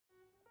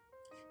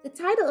The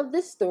title of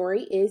this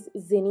story is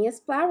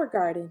Zinnia's Flower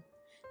Garden.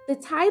 The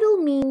title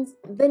means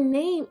the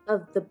name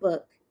of the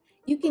book.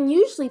 You can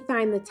usually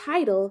find the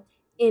title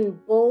in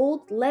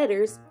bold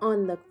letters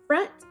on the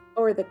front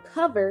or the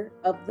cover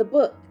of the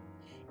book.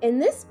 In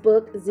this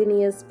book,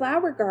 Zinnia's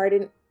Flower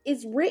Garden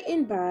is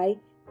written by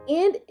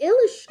and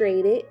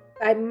illustrated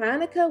by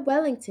Monica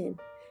Wellington.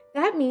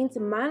 That means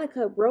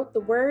Monica wrote the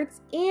words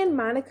and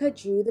Monica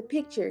drew the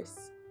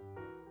pictures.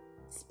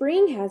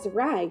 Spring has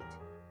arrived.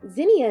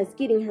 Zinnia is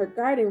getting her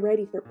garden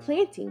ready for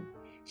planting.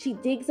 She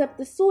digs up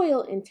the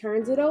soil and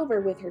turns it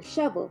over with her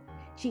shovel.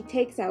 She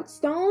takes out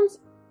stones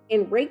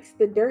and rakes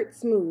the dirt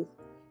smooth.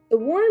 The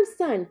warm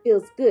sun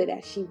feels good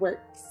as she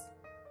works.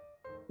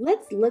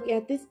 Let's look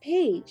at this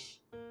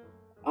page.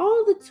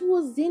 All the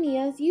tools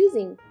Zinnia is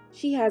using.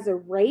 She has a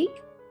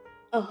rake,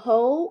 a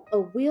hoe, a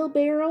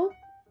wheelbarrow,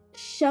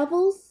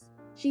 shovels.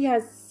 She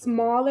has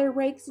smaller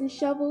rakes and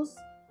shovels.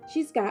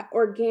 She's got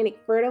organic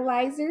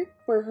fertilizer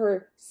for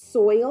her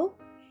soil.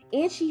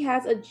 And she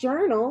has a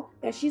journal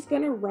that she's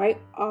going to write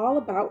all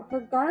about her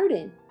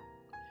garden.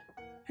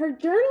 Her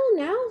journal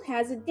now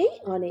has a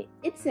date on it.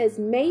 It says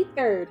May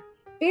 3rd.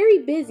 Very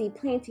busy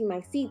planting my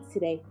seeds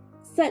today.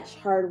 Such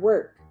hard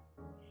work.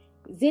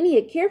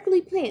 Zinnia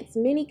carefully plants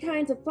many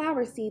kinds of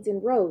flower seeds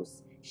in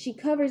rows. She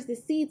covers the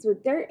seeds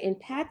with dirt and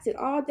pats it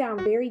all down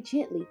very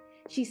gently.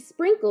 She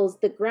sprinkles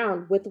the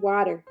ground with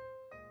water.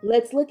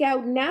 Let's look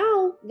at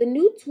now the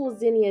new tool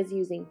Zinnia is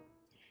using.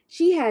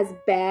 She has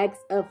bags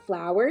of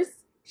flowers.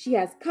 She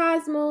has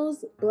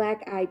cosmos,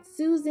 black-eyed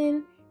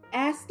Susan,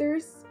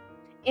 asters,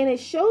 and it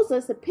shows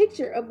us a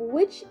picture of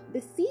which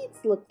the seeds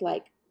look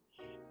like.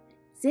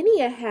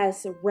 Zinnia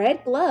has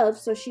red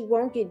gloves so she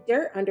won't get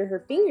dirt under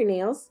her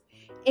fingernails,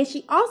 and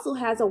she also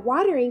has a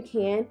watering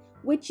can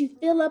which you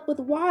fill up with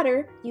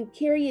water, you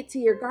carry it to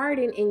your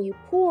garden, and you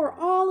pour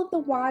all of the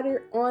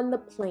water on the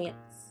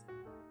plants.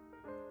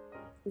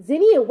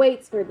 Zinnia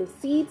waits for the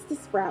seeds to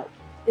sprout.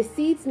 The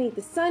seeds need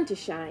the sun to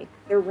shine,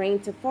 the rain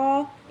to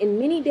fall, and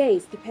many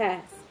days to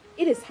pass.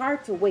 It is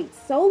hard to wait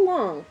so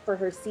long for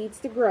her seeds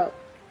to grow.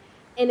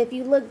 And if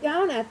you look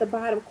down at the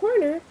bottom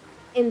corner,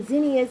 in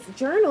Zinnia's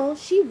journal,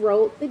 she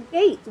wrote the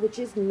date, which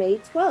is May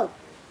 12th.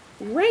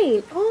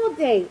 Rain all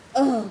day,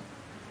 ugh,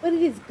 but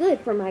it is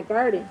good for my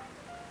garden.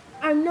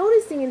 I'm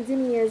noticing in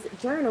Zinnia's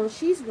journal,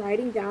 she's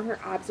writing down her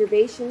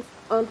observations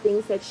on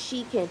things that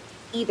she can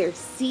either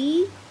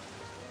see,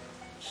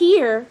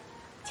 hear,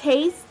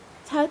 taste,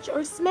 touch,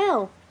 or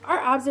smell. Our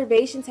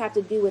observations have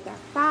to do with our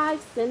 5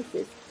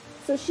 senses.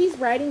 So she's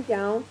writing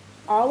down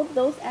all of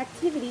those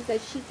activities that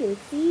she can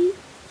see,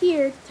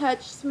 hear,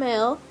 touch,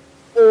 smell,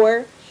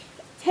 or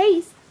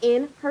taste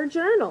in her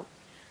journal.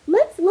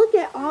 Let's look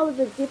at all of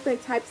the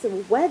different types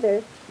of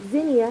weather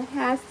Zinnia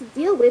has to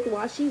deal with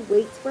while she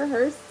waits for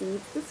her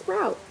seeds to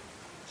sprout.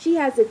 She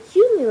has a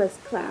cumulus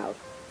cloud,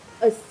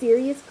 a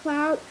cirrus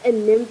cloud, a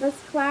nimbus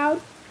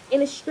cloud,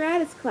 and a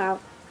stratus cloud.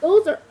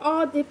 Those are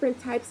all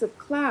different types of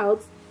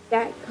clouds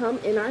that come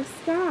in our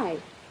sky.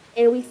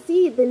 And we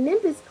see the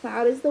nimbus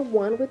cloud is the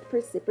one with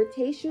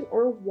precipitation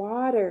or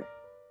water.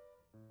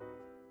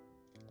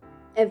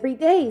 Every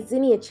day,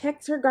 Zinnia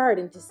checks her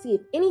garden to see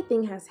if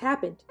anything has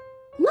happened.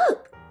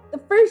 Look, the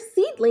first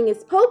seedling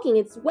is poking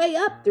its way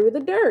up through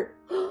the dirt.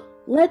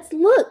 Let's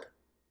look.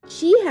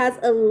 She has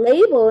a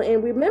label,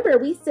 and remember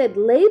we said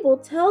label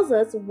tells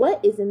us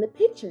what is in the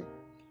picture.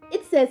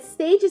 It says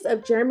stages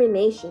of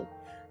germination.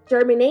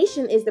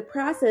 Germination is the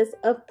process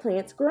of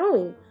plants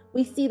growing.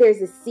 We see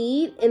there's a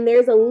seed and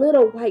there's a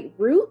little white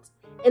root,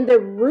 and the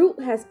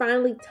root has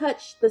finally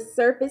touched the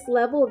surface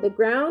level of the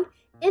ground,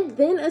 and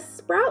then a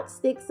sprout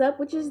sticks up,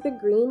 which is the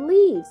green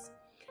leaves.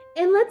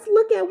 And let's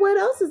look at what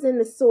else is in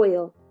the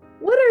soil.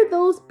 What are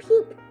those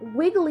pink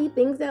wiggly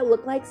things that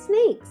look like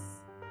snakes?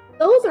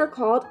 Those are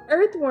called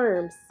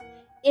earthworms,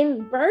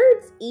 and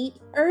birds eat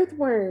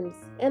earthworms.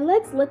 And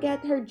let's look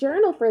at her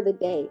journal for the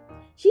day.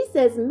 She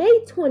says,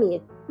 May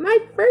 20th, my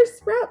first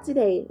sprout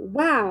today.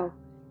 Wow.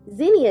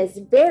 Zinnia is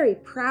very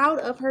proud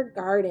of her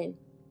garden.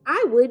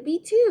 I would be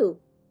too.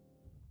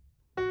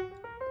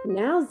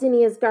 Now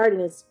Zinnia's garden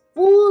is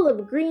full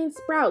of green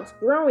sprouts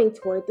growing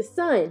toward the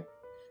sun.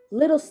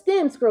 Little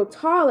stems grow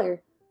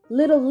taller.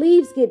 Little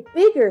leaves get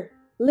bigger.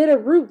 Little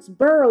roots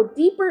burrow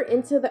deeper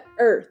into the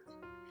earth.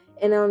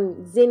 And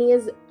on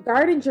Zinnia's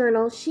garden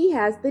journal, she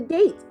has the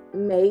date,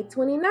 May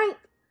 29th.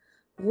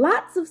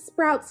 Lots of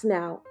sprouts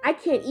now. I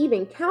can't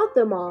even count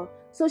them all.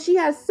 So she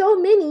has so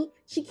many,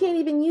 she can't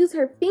even use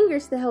her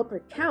fingers to help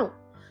her count.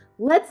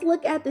 Let's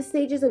look at the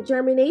stages of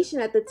germination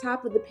at the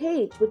top of the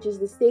page, which is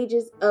the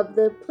stages of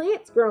the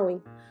plants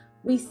growing.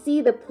 We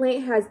see the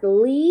plant has the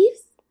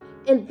leaves,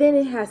 and then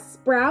it has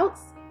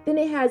sprouts, then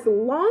it has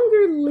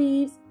longer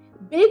leaves,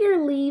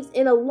 bigger leaves,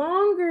 and a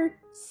longer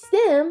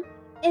stem.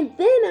 And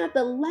then at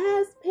the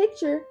last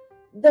picture,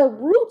 the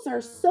roots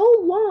are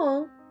so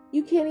long,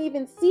 you can't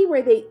even see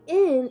where they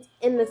end,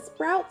 and the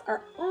sprouts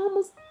are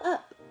almost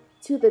up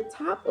to the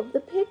top of the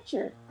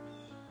picture.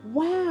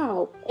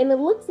 Wow. And it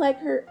looks like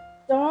her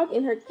dog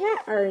and her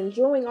cat are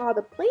enjoying all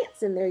the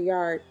plants in their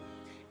yard.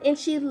 And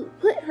she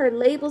put her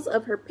labels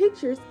of her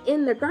pictures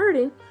in the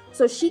garden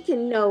so she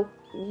can know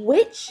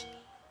which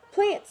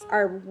plants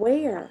are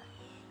where.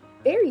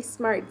 Very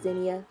smart,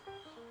 Zinnia.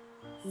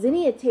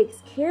 Zinnia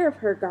takes care of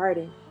her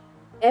garden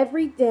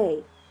every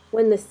day.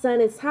 When the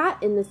sun is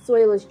hot and the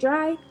soil is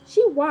dry,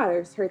 she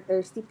waters her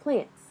thirsty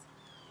plants.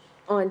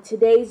 On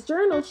today's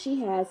journal,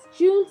 she has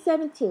June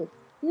 17th.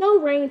 No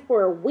rain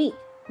for a week.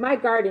 My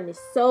garden is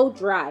so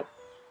dry.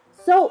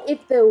 So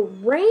if the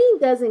rain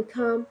doesn't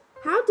come,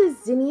 how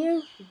does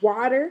Zinnia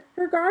water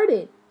her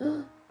garden?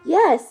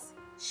 Yes,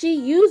 she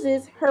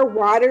uses her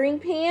watering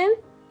pan,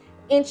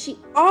 and she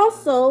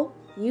also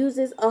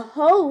uses a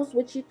hose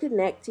which you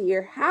connect to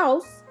your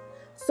house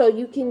so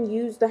you can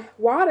use the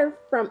water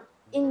from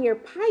in your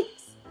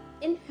pipes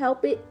and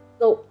help it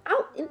go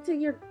out into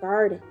your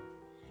garden.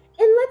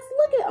 And let's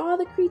look at all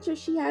the creatures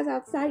she has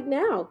outside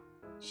now.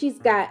 She's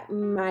got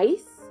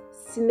mice,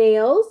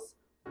 snails,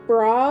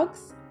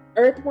 frogs,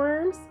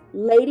 earthworms,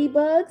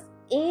 ladybugs,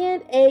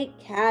 and a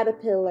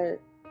caterpillar.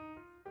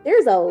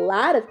 There's a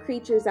lot of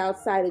creatures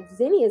outside of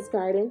Zinnia's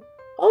garden.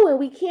 Oh, and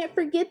we can't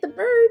forget the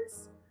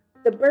birds.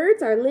 The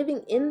birds are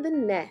living in the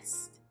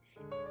nest.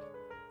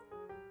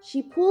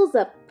 She pulls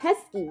up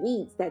pesky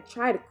weeds that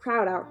try to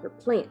crowd out her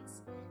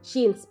plants.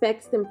 She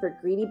inspects them for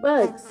greedy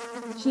bugs.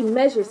 She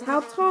measures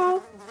how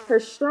tall her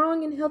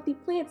strong and healthy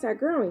plants are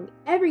growing.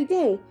 Every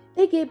day,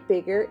 they get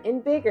bigger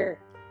and bigger.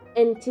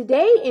 And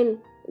today in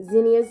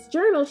Zinnia's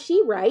journal,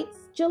 she writes,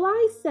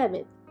 July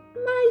 7th,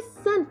 my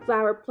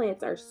sunflower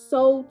plants are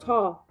so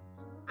tall.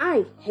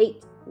 I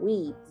hate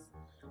weeds.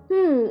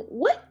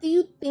 What do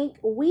you think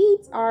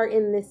weeds are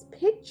in this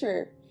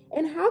picture?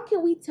 And how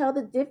can we tell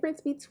the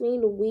difference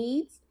between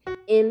weeds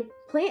and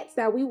plants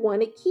that we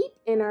want to keep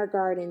in our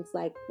gardens,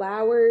 like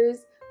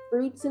flowers,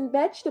 fruits, and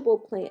vegetable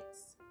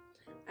plants?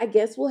 I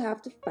guess we'll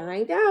have to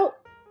find out.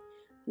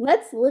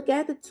 Let's look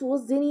at the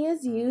tools Zinnia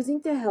is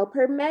using to help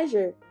her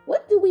measure.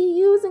 What do we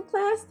use in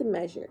class to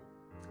measure?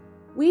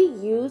 We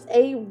use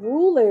a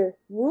ruler.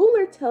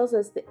 Ruler tells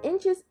us the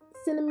inches,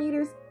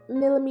 centimeters,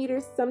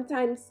 millimeters,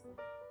 sometimes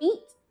feet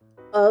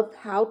of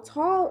how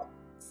tall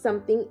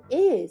something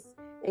is.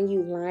 And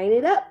you line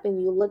it up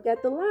and you look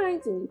at the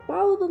lines and you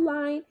follow the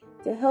line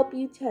to help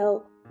you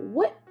tell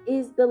what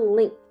is the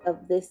length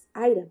of this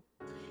item.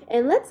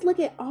 And let's look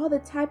at all the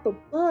type of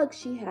bugs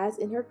she has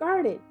in her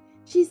garden.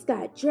 She's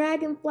got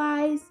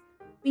dragonflies,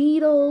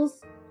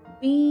 beetles,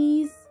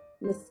 bees,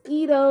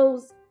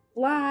 mosquitoes,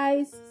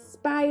 flies,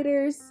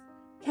 spiders,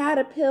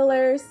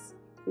 caterpillars,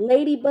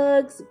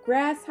 ladybugs,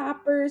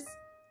 grasshoppers.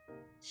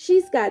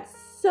 She's got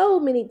so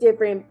many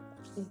different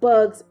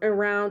bugs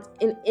around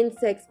and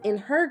insects in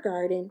her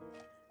garden.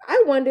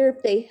 I wonder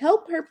if they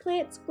help her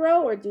plants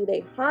grow or do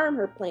they harm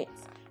her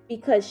plants,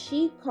 because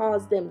she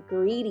calls them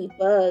greedy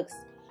bugs.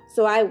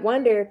 So I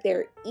wonder if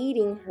they're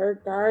eating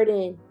her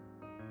garden.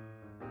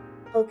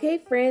 Okay,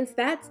 friends,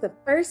 that's the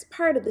first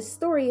part of the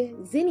story,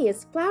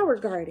 Zinnia's flower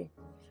garden.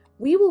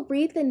 We will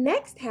read the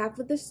next half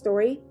of the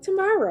story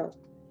tomorrow.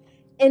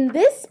 In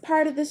this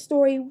part of the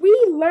story, we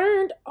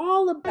learned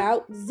all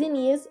about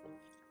Zinnia's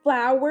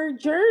flower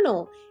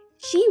journal.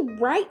 She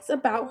writes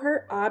about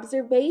her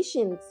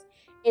observations,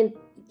 and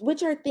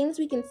which are things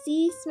we can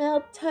see,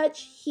 smell,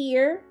 touch,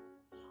 hear,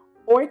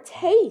 or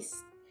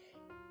taste.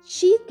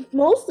 She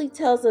mostly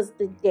tells us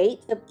the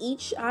date of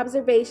each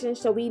observation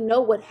so we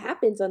know what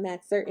happens on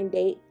that certain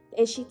date.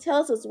 And she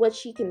tells us what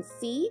she can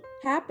see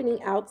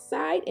happening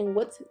outside and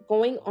what's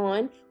going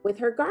on with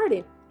her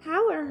garden.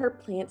 How are her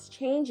plants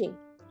changing?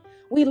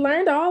 We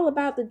learned all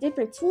about the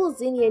different tools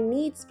Zinnia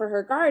needs for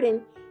her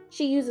garden.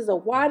 She uses a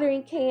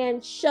watering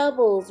can,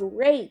 shovels,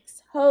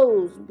 rakes,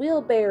 hose,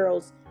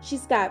 wheelbarrows.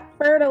 She's got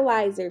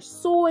fertilizer,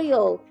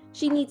 soil.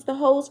 She needs the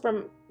hose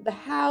from the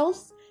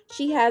house.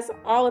 She has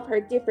all of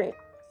her different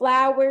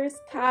flowers,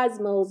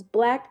 cosmos,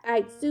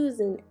 black-eyed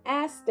Susan,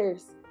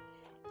 asters.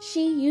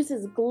 She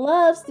uses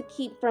gloves to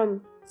keep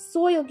from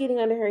soil getting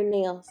under her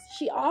nails.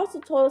 She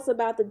also told us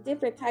about the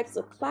different types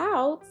of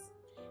clouds.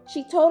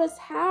 She told us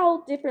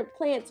how different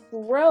plants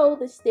grow,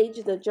 the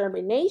stages of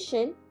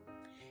germination.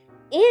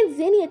 And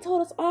Zinnia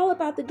told us all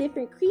about the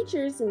different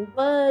creatures and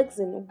bugs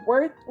and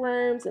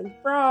earthworms and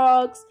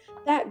frogs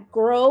that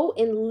grow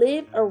and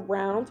live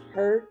around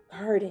her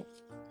garden.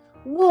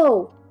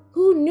 Whoa,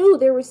 who knew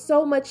there was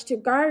so much to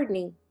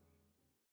gardening?